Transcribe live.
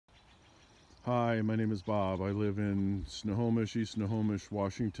Hi, my name is Bob. I live in Snohomish, East Snohomish,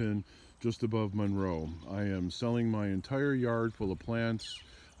 Washington, just above Monroe. I am selling my entire yard full of plants.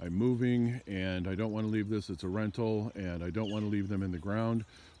 I'm moving and I don't want to leave this. It's a rental and I don't want to leave them in the ground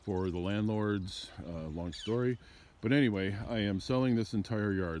for the landlords. Long story. But anyway, I am selling this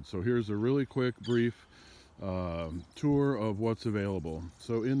entire yard. So here's a really quick, brief tour of what's available.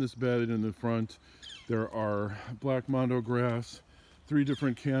 So in this bed in the front, there are black mondo grass, 3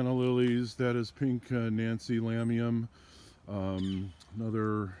 different canna lilies. That is pink Nancy lamium.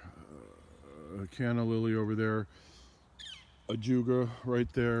 Another canna lily over there. A juga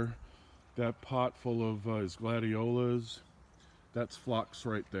right there. That pot full of is gladiolas. That's phlox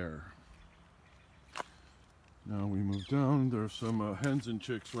right there. Now we move down. There's some hens and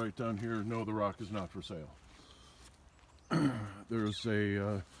chicks right down here. No, the rock is not for sale. There's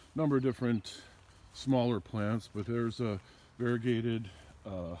a number of different smaller plants, but there's a variegated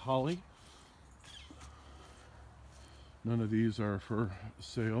holly. None of these are for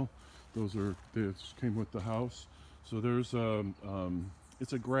sale. They came with the house. So there's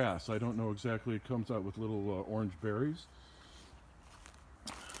it's a grass. I don't know exactly. It comes out with little orange berries.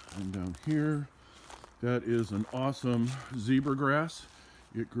 And down here, that is an awesome zebra grass.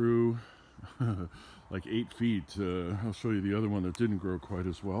 It grew like 8 feet. I'll show you the other one that didn't grow quite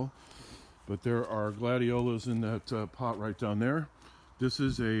as well. But there are gladiolas in that pot right down there. This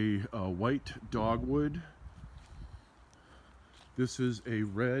is a white dogwood. This is a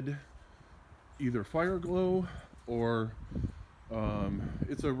red, either fire glow or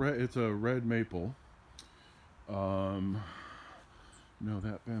it's a red maple. No,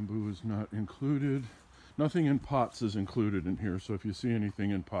 that bamboo is not included. Nothing in pots is included in here. So if you see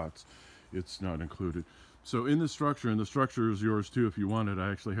anything in pots, it's not included. So in the structure, and the structure is yours too if you want it.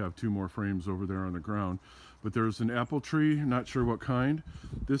 I actually have 2 more frames over there on the ground. But there's an apple tree, not sure what kind.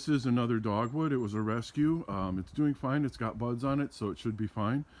 This is another dogwood. It was a rescue. It's doing fine. It's got buds on it, so it should be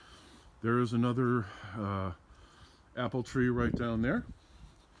fine. There is another apple tree right down there.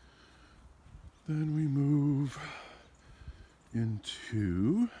 Then we move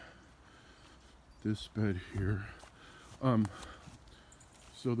into this bed here.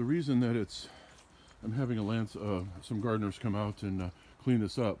 So the reason that I'm having some gardeners come out and clean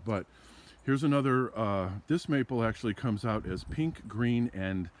this up, but here's another, this maple actually comes out as pink, green,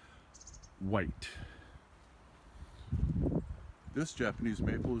 and white. This Japanese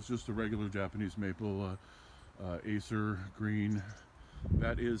maple is just a regular Japanese maple, Acer green.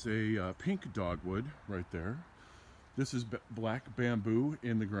 That is a pink dogwood right there. This is black bamboo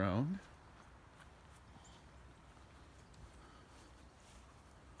in the ground.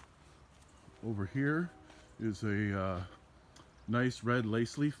 Over here is a nice red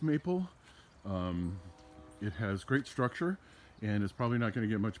lace leaf maple. It has great structure and it's probably not going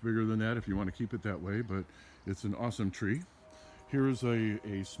to get much bigger than that if you want to keep it that way, but it's an awesome tree. Here is a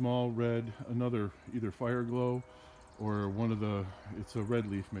small red, another either fire glow or it's a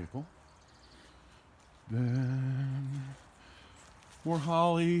red leaf maple. Then more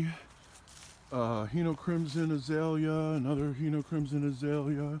holly, Hino crimson azalea, another Hino crimson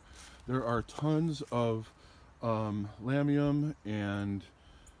azalea. There are tons of lamium and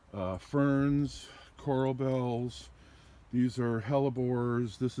ferns, coral bells. These are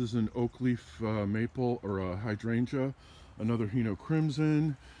hellebores. This is an oak leaf maple or a hydrangea. Another Hino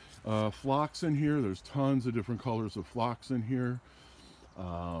crimson. Phlox in here. There's tons of different colors of phlox in here.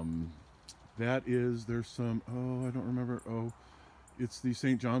 There's some, I don't remember. It's the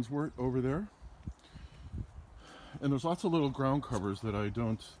St. John's wort over there. And there's lots of little ground covers that I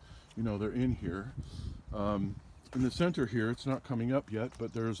don't, they're in here. In the center here, it's not coming up yet,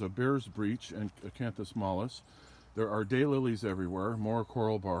 but there's a bear's breech and acanthus mollis. There are daylilies everywhere, more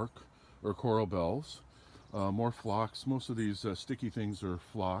coral bark or coral bells, more phlox. Most of these sticky things are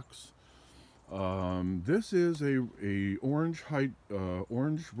phlox. This is a orange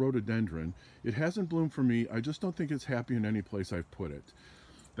rhododendron. It hasn't bloomed for me. I just don't think it's happy in any place I've put it.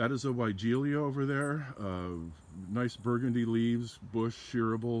 That is a Weigelia over there. Nice burgundy leaves, bush,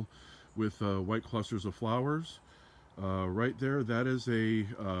 shearable, with white clusters of flowers. Right there, that is a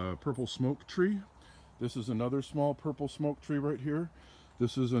purple smoke tree. This is another small purple smoke tree right here.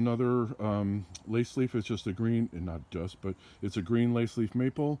 This is another lace leaf. It's just a green, and not just, but it's a green lace leaf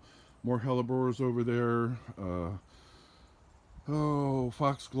maple. More hellebores over there.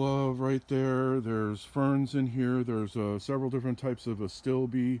 Foxglove right there. There's ferns in here. There's several different types of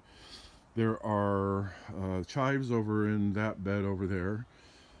astilbe. There are chives over in that bed over there.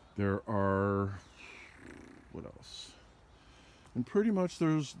 There are, what else? And pretty much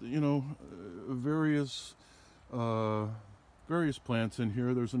there's, various various plants in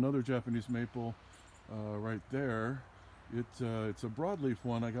here. There's another Japanese maple right there. It's a broadleaf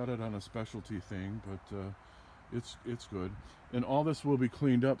one. I got it on a specialty thing, but it's good. And all this will be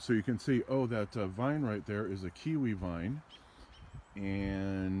cleaned up so you can see, oh, that vine right there is a kiwi vine.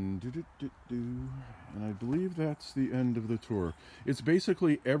 And and I believe that's the end of the tour. It's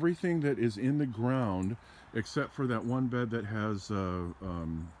basically everything that is in the ground except for that one bed that has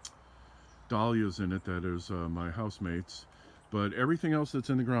dahlias in it. That is my housemate's. But everything else that's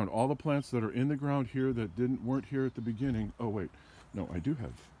in the ground, all the plants that are in the ground here that weren't here at the beginning. Oh wait, no, I do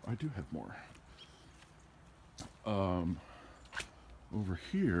have more. Over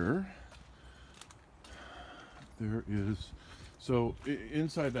here, there is. So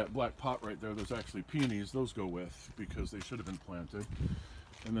inside that black pot right there, there's actually peonies. Those go with, because they should have been planted.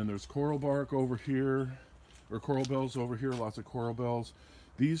 And then there's coral bark over here, or coral bells over here, lots of coral bells.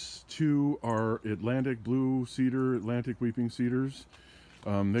 These two are Atlantic blue cedar, Atlantic weeping cedars.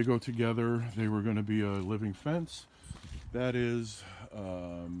 They go together. They were going to be a living fence. That is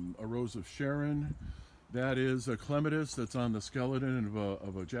a rose of Sharon. That is a clematis that's on the skeleton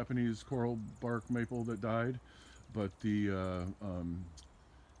of a Japanese coral bark maple that died. But the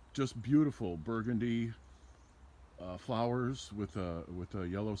just beautiful burgundy flowers with a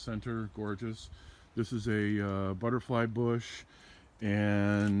yellow center, gorgeous. This is a butterfly bush,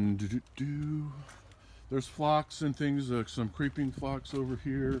 and there's phlox and things, some creeping phlox over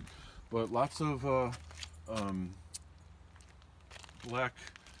here, but lots of black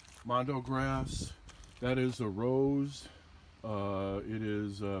mondo grass. That is a rose. It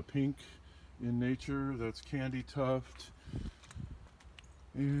is pink in nature. That's candy tuft.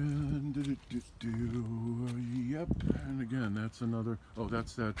 And yep. And again, that's another. Oh,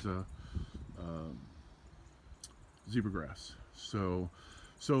 that's that zebra grass. So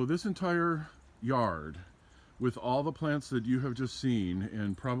this entire yard, with all the plants that you have just seen,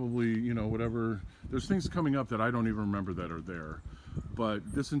 and probably, you know, whatever. There's things coming up that I don't even remember that are there.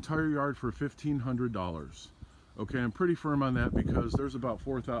 But this entire yard for $1,500. Okay, I'm pretty firm on that because there's about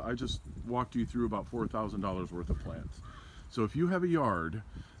 4,000. I just walked you through about $4,000 worth of plants. So if you have a yard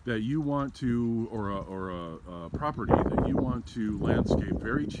that you want to, or a property that you want to landscape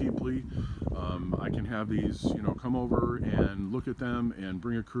very cheaply, I can have these, you know, come over and look at them and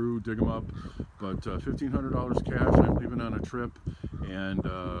bring a crew, dig them up. But $1,500 cash. I'm leaving on a trip and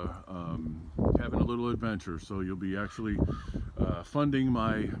having a little adventure. So you'll be actually funding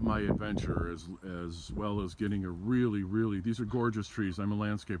my adventure as well as getting a really, these are gorgeous trees. I'm a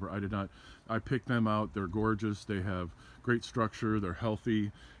landscaper. I picked them out. They're gorgeous. They have great structure. They're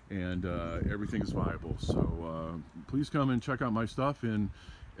healthy, and everything is viable. So please come and check out my stuff in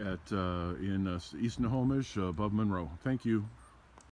East Snohomish, above Monroe. Thank you.